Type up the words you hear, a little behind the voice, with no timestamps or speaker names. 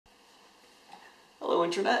Hello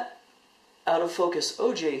Internet, out of focus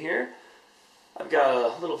OJ here. I've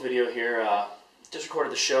got a little video here, just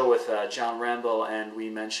recorded the show with John Rambo, and we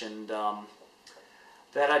mentioned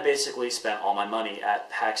that I basically spent all my money at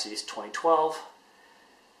PAX East 2012,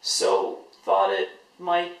 so thought it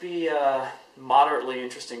might be moderately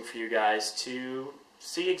interesting for you guys to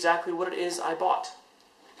see exactly what it is I bought.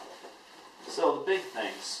 So the big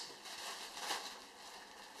things.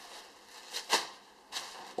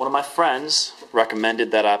 One of my friends recommended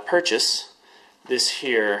that I purchase this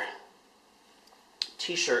here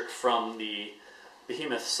t-shirt from the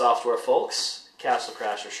Behemoth Software folks, Castle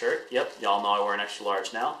Crasher shirt. Yep, y'all know I wear an extra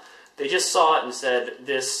large now. They just saw it and said,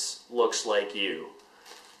 "This looks like you."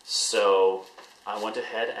 So I went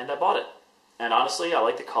ahead and I bought it. And honestly, I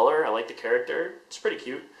like the color, I like the character, it's pretty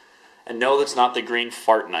cute. And no, that's not the green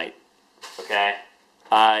fart knight, okay?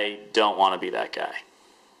 I don't want to be that guy.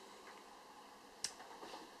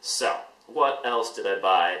 So, what else did I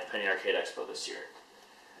buy at the Penny Arcade Expo this year?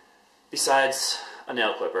 Besides a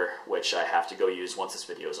nail clipper, which I have to go use once this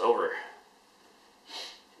video is over.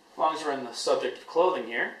 As long as we're in the subject of clothing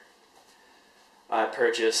here, I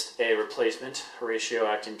purchased a replacement Horatio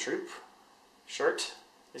Acting Troop shirt.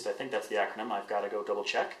 At least I think that's the acronym. I've got to go double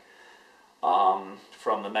check.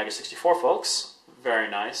 From the Mega 64 folks. Very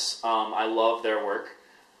nice. I love their work.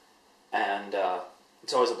 And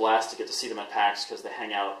it's always a blast to get to see them at PAX because they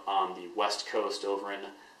hang out on the West Coast over in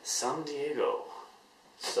San Diego.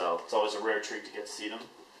 So it's always a rare treat to get to see them.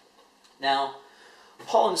 Now,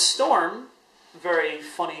 Paul and Storm, a very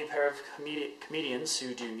funny pair of comedians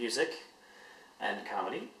who do music and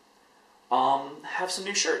comedy, have some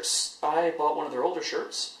new shirts. I bought one of their older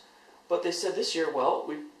shirts, but they said this year,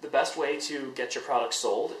 well, the best way to get your product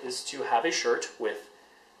sold is to have a shirt with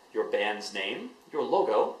your band's name, your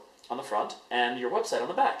logo on the front, and your website on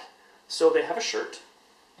the back. So they have a shirt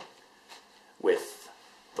with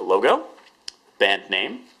the logo, band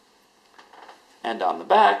name, and on the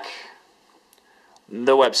back,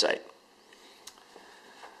 the website.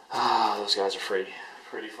 Ah, those guys are pretty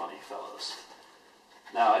funny fellows.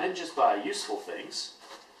 Now, I didn't just buy useful things,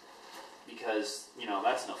 because, you know,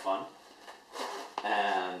 that's no fun.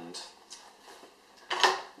 And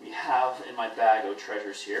we have in my bag of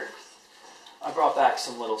treasures here, I brought back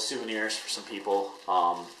some little souvenirs for some people.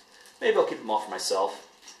 Maybe I'll keep them all for myself.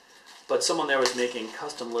 But someone there was making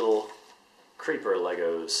custom little creeper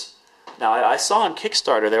Legos. Now, I saw on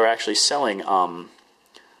Kickstarter they were actually selling some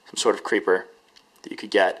sort of creeper that you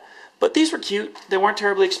could get. But these were cute. They weren't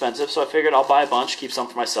terribly expensive, so I figured I'll buy a bunch, keep some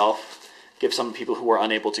for myself, give some to people who were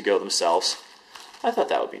unable to go themselves. I thought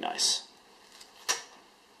that would be nice.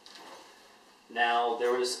 Now,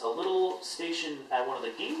 there was a little station at one of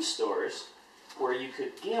the game stores where you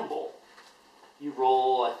could gamble. You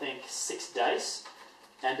roll, I think, 6 dice,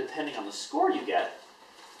 and depending on the score you get,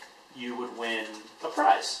 you would win a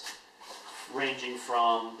prize, ranging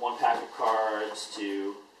from 1 pack of cards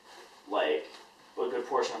to, like, a good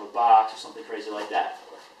portion of a box or something crazy like that.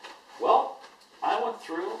 Well, I went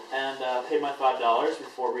through and paid my $5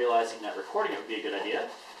 before realizing that recording it would be a good idea,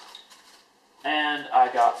 and I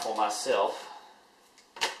got for myself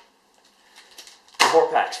 4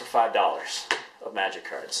 packs for $5 of Magic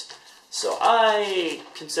cards. So I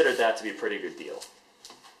considered that to be a pretty good deal.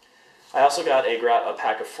 I also got a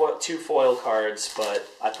pack of 2 foil cards, but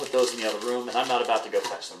I put those in the other room, and I'm not about to go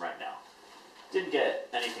fetch them right now. Didn't get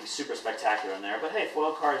anything super spectacular in there, but hey,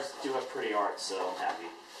 foil cards do have pretty art, so I'm happy.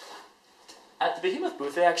 At the Behemoth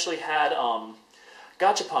booth, they actually had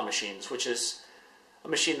Gachapon machines, which is a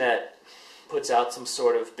machine that puts out some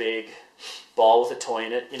sort of big ball with a toy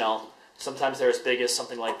in it. You know, sometimes they're as big as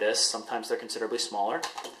something like this, sometimes they're considerably smaller.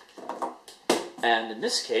 And in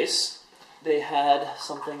this case, they had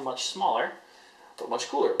something much smaller, but much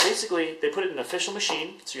cooler. Basically, they put it in an official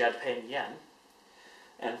machine, so you had to pay in yen.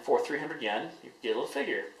 And for 300 yen, you could get a little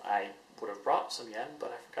figure. I would have brought some yen,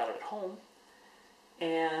 but I forgot it at home.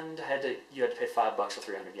 And you had to pay $5 for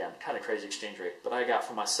 300 yen. Kind of crazy exchange rate. But I got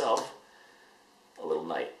for myself a little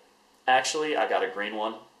knight. Actually, I got a green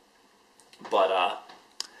one, but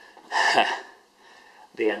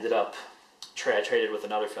they ended up, I traded with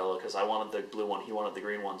another fellow because I wanted the blue one, he wanted the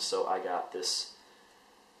green one, so I got this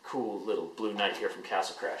cool little blue knight here from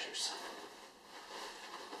Castle Crashers.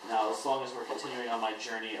 Now, as long as we're continuing on my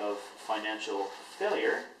journey of financial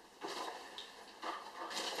failure,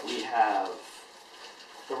 we have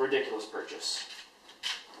a ridiculous purchase.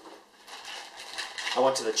 I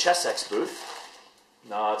went to the ChessX booth.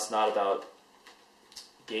 No, it's not about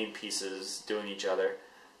game pieces doing each other.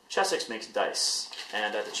 ChessX makes dice,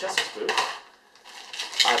 and at the ChessX booth,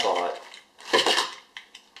 I bought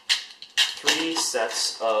 3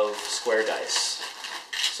 sets of square dice.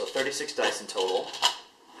 So 36 dice in total.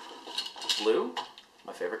 Blue,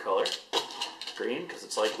 my favorite color. Green, because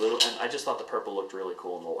it's light blue, and I just thought the purple looked really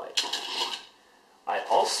cool in the light. I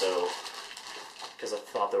also, because I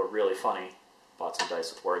thought they were really funny, bought some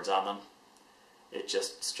dice with words on them. It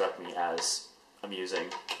just struck me as amusing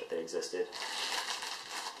that they existed.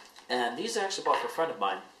 And these I actually bought for a friend of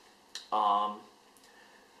mine.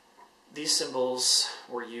 These symbols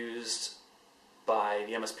were used by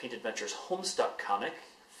the MS Paint Adventures Homestuck comic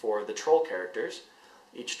for the troll characters.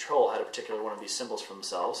 Each troll had a particular one of these symbols for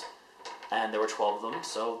themselves, and there were 12 of them,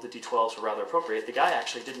 so the D12s were rather appropriate. The guy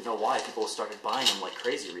actually didn't know why people started buying them like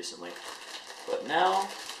crazy recently, but now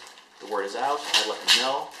the word is out. I let him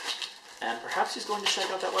know, and perhaps he's going to check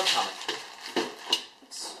out that webcomic.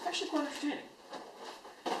 It's actually quite entertaining.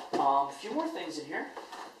 A few more things in here.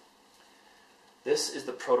 This is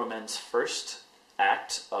the Proto-Men's first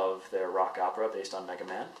act of their rock opera based on Mega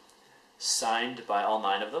Man, signed by all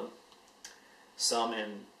 9 of them, some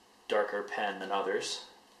in darker pen than others.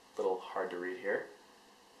 A little hard to read here.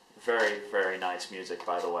 Very, very nice music,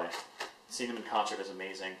 by the way. Seeing them in concert is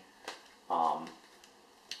amazing.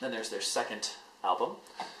 Then there's their second album,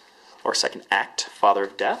 or second act, Father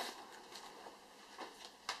of Death.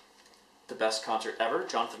 The Best Concert Ever,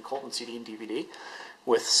 Jonathan Colton CD and DVD,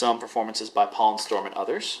 with some performances by Paul and Storm and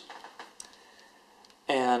others.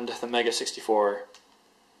 And the Mega 64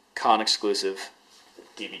 Con exclusive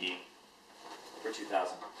DVD for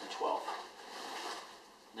 2012.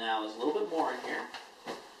 Now, there's a little bit more in here.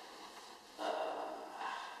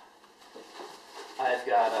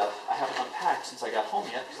 I haven't unpacked since I got home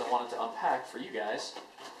yet because I wanted to unpack for you guys.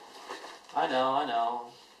 I know,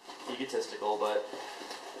 egotistical, but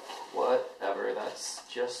whatever, that's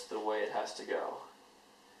just the way it has to go.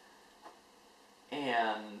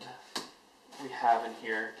 And we have in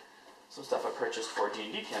here some stuff I purchased for a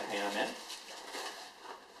D&D campaign I'm in,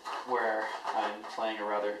 where I'm playing a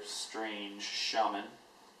rather strange shaman.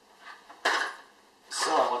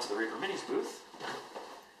 So I went to the Reaper Minis booth,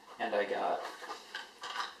 and I got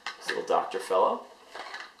this little doctor fellow,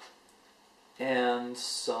 and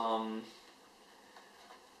some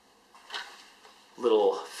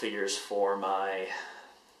little figures for my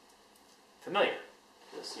familiar.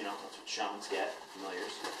 Because, you know, that's what shamans get,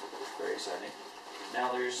 familiars. Very exciting.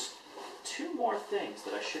 Now there's 2 more things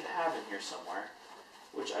that I should have in here somewhere,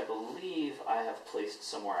 which I believe I have placed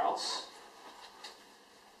somewhere else.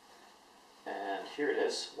 And here it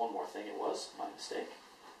is. One more thing it was, my mistake.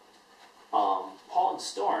 Paul and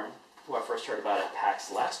Storm, who I first heard about at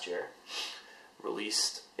PAX last year,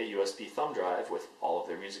 released a USB thumb drive with all of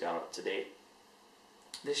their music on it up to date.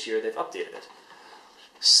 This year they've updated it.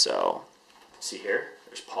 So, see here,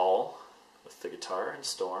 there's Paul with the guitar and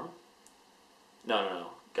Storm. No,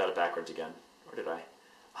 got it backwards again. Or did I?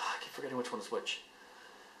 I keep forgetting which one is which.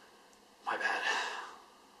 My bad.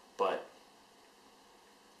 But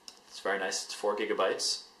it's very nice. It's 4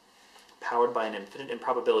 gigabytes, powered by an infinite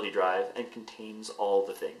improbability drive, and contains all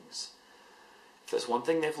the things. If there's one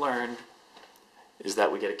thing they've learned, is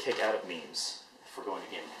that we get a kick out of memes if we're going to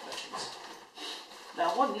gaming conventions.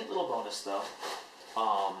 Now, one neat little bonus, though,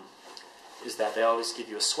 is that they always give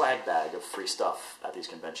you a swag bag of free stuff at these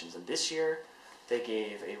conventions, and this year they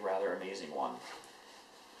gave a rather amazing one.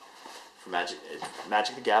 For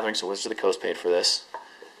Magic the Gathering, so Wizards of the Coast paid for this,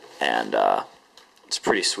 and it's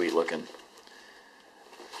pretty sweet looking.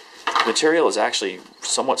 The material is actually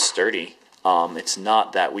somewhat sturdy. It's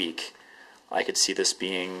not that weak. I could see this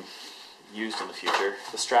being used in the future.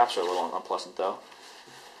 The straps are a little unpleasant, though.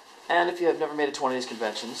 And if you have never made it to one of these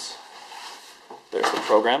conventions, there's the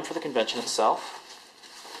program for the convention itself.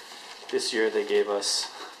 This year they gave us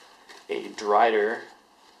a Drider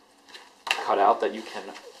cutout that you can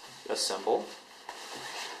assemble.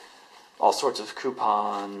 All sorts of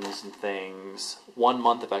coupons and things. 1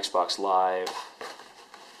 month of Xbox Live.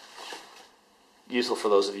 Useful for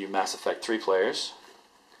those of you Mass Effect 3 players.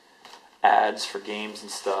 Ads for games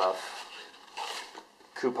and stuff.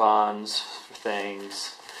 Coupons for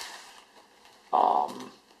things.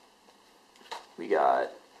 We got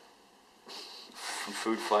from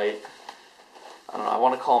Food Fight. I don't know, I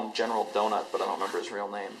want to call him General Donut, but I don't remember his real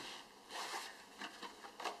name.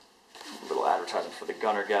 A little advertisement for the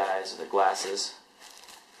gunner guys, the glasses.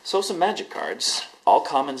 So some magic cards, all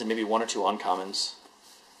commons and maybe 1 or 2 uncommons.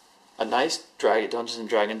 A nice Dungeons &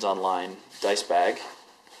 Dragons Online dice bag.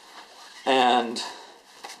 And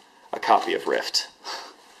a copy of Rift.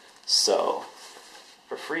 So,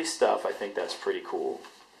 for free stuff, I think that's pretty cool.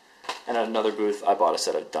 And at another booth, I bought a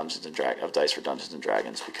set of dice for Dungeons &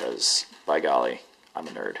 Dragons because, by golly, I'm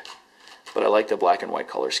a nerd. But I like the black and white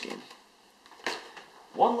color scheme.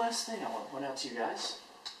 One last thing I want to point out to you guys.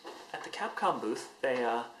 at the Capcom booth, they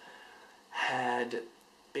had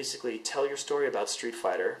basically tell your story about Street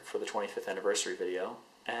Fighter for the 25th anniversary video,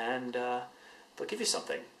 and they'll give you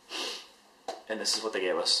something. And this is what they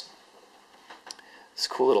gave us. This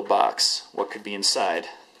cool little box. What could be inside?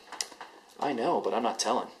 I know, but I'm not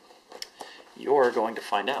telling. You're going to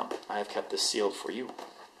find out. I have kept this sealed for you.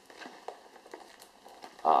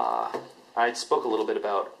 I spoke a little bit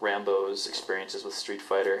about Rambo's experiences with Street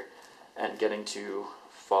Fighter and getting to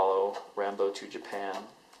follow Rambo to Japan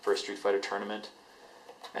for a Street Fighter tournament,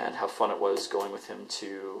 and how fun it was going with him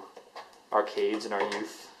to arcades in our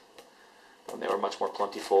youth when they were much more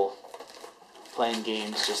plentiful, playing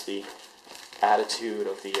games, just the attitude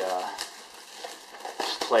of the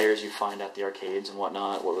players you find at the arcades and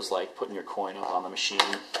whatnot, what it was like putting your coin up on the machine.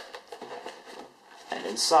 And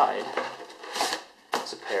inside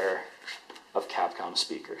is a pair of Capcom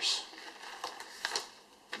speakers.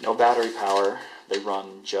 No battery power, they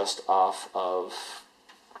run just off of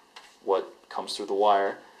what comes through the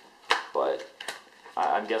wire, but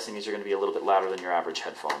I'm guessing these are going to be a little bit louder than your average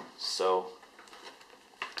headphone. So,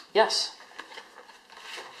 yes,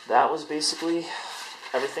 that was basically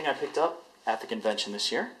everything I picked up at the convention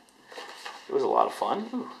this year. It was a lot of fun.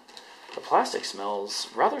 Ooh, the plastic smells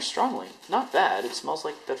rather strongly. Not bad, it smells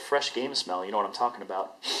like that fresh game smell, you know what I'm talking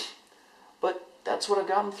about. But that's what I've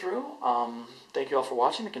gotten through. Thank you all for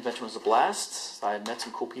watching. The convention was a blast. I met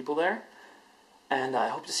some cool people there, and I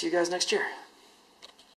hope to see you guys next year.